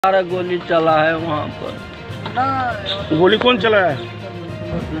12 गोली चला है वहाँ पर। गोली कौन चलाया है?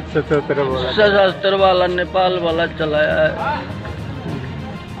 सशस्त्र वाला नेपाल वाला चलाया है।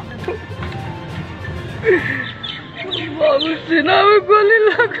 बाबू सीना में गोली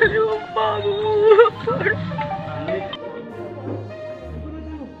लग रही हो बाबू।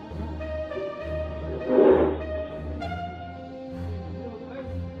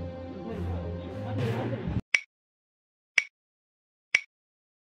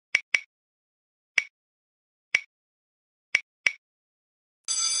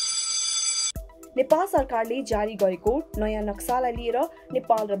 नेपाल सरकारले जारी गरेको नयाँ नक्सालाई लिएर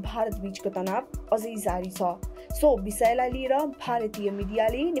नेपाल र भारत बीचको तनाव अझै जारी छ। सो विषयलाई लिएर भारतीय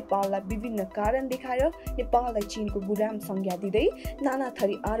मिडियाले नेपाललाई विभिन्न कारण देखाएर नेपाललाई चीनको गुलाम संज्ञा दिँदै नाना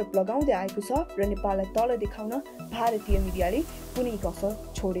थरी आरोप लगाउँदै आएको छ र नेपाललाई तल देखाउन भारतीय मिडियाले कुनै कसर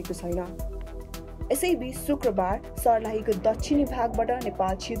छोडेको छैन। यसैबीच शुक्रबार सर्लाहीको दक्षिणी भागबाट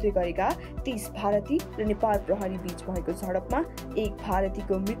नेपाल छिर्दै गरेका 30 भारती र नेपाल प्रहरी बीच भएको झडपमा एक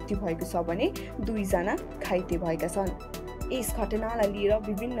भारतीको मृत्यु भएको छ भने 2 जना घाइते भएका छन्। यस घटनालाई लिएर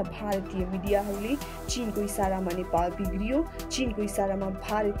विभिन्न भारतीय मिडियाहरूले चीनको इसारामा नेपाल बिग्रियो, चीनको इसारामा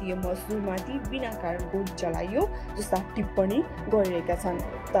भारतीय मजदुरमाथि बिना कारण गोली चलाइयो जस्ता टिप्पणी गरिरहेका छन्।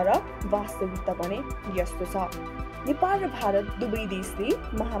 तर वास्तविकता भने यस्तो छ। नेपाल र भारत दुवै देशले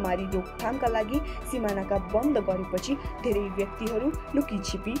महामारी रोकथामका लागि सीमानाका बन्द गरेपछि धेरै व्यक्तिहरू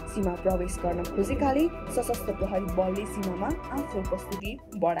लुकीछिपी सीमा प्रवेश गर्न खोजेकाले सशस्त्र प्रहरी बलले सीमामा आफ्नो उपस्थिति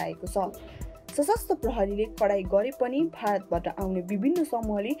बढाएको छ। सशस्त्र प्रहरीले कडाई गरे पनि भारतबाट आउने विभिन्न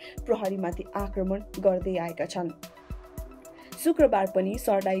समूहले प्रहरीमाथि आक्रमण गर्दै आएका छन्। शुक्रबार पनि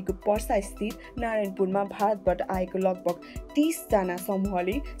सर्लाहीको पर्सा स्थित नारायणपुरमा भारतबाट आएको लगभग 30 जना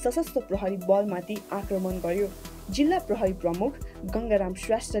समूहले सशस्त्र प्रहरी बलमाथि आक्रमण गर्यो। जिल्ला प्रहरी प्रमुख गंगाराम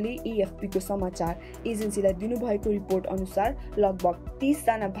श्रेष्ठले एएफपीको समाचार एजेन्सीलाई दिनुभएको रिपोर्ट अनुसार लगभग 30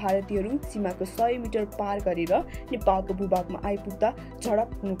 जना भारतीयहरू सीमाको 100 मिटर पार गरेर नेपालको भूभागमा आइपुग्दा झडप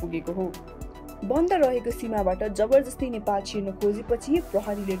हुन पुगेको हो। बन्द रहेको सीमाबाट जबरजस्ती नेपाल छिर्न खोजेपछि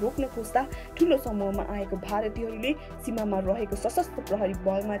प्रहरीले रोक्न खोज्दा ठूलो समूहमा आएको भारतीयहरूले सीमामा रहेको सशस्त्र प्रहरी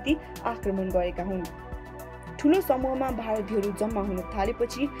बलमाथि आक्रमण गरेका हुन्। ठूलो समूहमा भारतीयहरू जम्मा हुन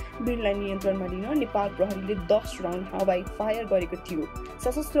थालेपछि भिडलाई नियन्त्रणमा लिन नेपाल प्रहरीले 10 राउन्ड हवाई फायर गरेको थियो।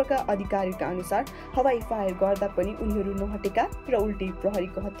 सशस्त्रका अधिकारीका अनुसार हवाई फायर गर्दा पनि उनीहरू नहटेका र उल्टै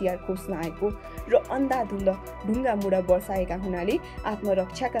प्रहरीको हतियार खोज्न आएको र अन्धाधुन्द ढुङ्गा मुढा बर्साएका हुनाले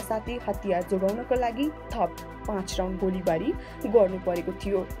आत्मरक्षाका साथै हतियार जोगाउनका लागि थप 5 राउन्ड गोलीबारी गर्नु परेको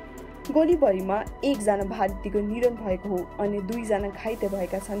थियो। गोलीबारीमा 1 जना भारतीयको निधन भएको हो, अन्य 2 जना घाइते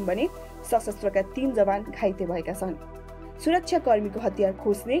भएका छन् भने सशस्त्रका 3 जवान घाइते भएका छन्। सुरक्षाकर्मीको हतियार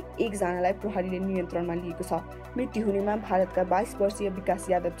खोज्ने 1 जनालाई प्रहरीले नियन्त्रणमा लिएको छ। मृत्यु हुनेमा भारतका 22 वर्षीय विकास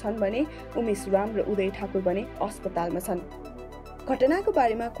यादव छन् भने उमेश राम र उदय ठाकुर भने अस्पतालमा छन्। घटनाको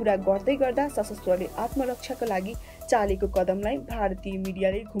बारेमा कुरा गर्दै गर्दा सशस्त्रले आत्मरक्षाका लागि चालेको कदमलाई भारतीय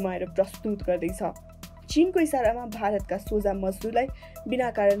मिडियाले घुमाएर प्रस्तुत गर्दैछ। चीनको इसारामा भारतका सोझा मजदुरलाई बिना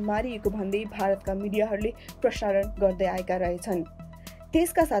कारण मारिएको भन्दै भारतका मिडियाहरूले प्रसारण गर्दै आएका रहेछन्।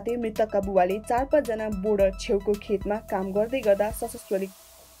 त्यसका साथै मृतकका बुवाले 4-5 जना बोर्डर छेउको खेतमा काम गर्दै गर्दा सशस्त्रले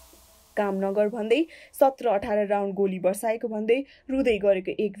काम नगर भन्दै 17-18 राउन्ड गोली बर्साएको भन्दै रुँदै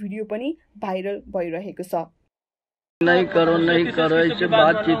गरेको एक भिडियो पनि भाइरल भइरहेको छ। नहीं करो ऐसे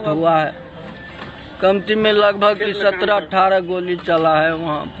बातचीत हुआ है। कमती में लगभग 17-18 गोली चला है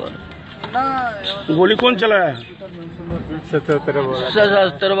वहाँ पर। गोली कौन चलाया है?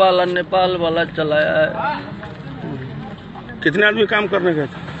 सशस्त्र वाला नेपाल वाला चलाया है। कितने आदमी काम करने गए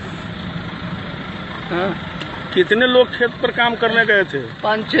थे? हाँ? कितने लोग खेत पर काम करने गए थे?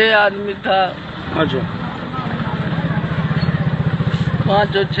 5-6 आदमी था। अच्छा,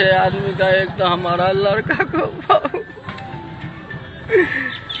 5-6 आदमी का एक तो हमारा लड़का को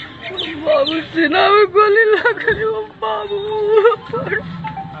बाबू सीना में गोली लग रही हो बाबू।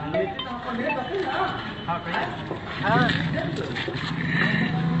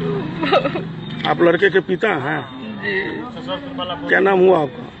 आप लड़के के पिता हैं? जी। क्या नाम हुआ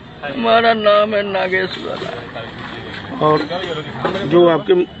आपका? हमारा नाम है नागेश्वर। और जो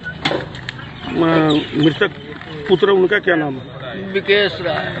आपके मृतक पुत्र उनका क्या नाम है? विकेश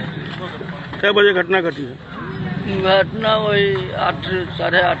राय। क्या बजे घटना घटी है? घटना वही 8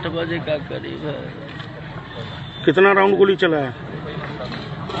 साढ़े 8 बजे का करीब है। कितना राउंड गोली चला है?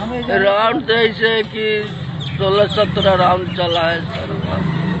 राउंड तो ऐसे कि 16-17 राउंड चला है सर।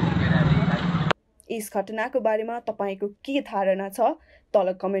 यस घटनाको बारेमा तपाईको के धारणा छ तल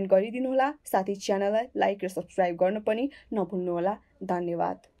कमेन्ट गरिदिनु होला। साथै च्यानललाई लाइक र सब्स्क्राइब गर्न पनि नभुल्नु होला।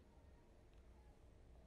 धन्यवाद।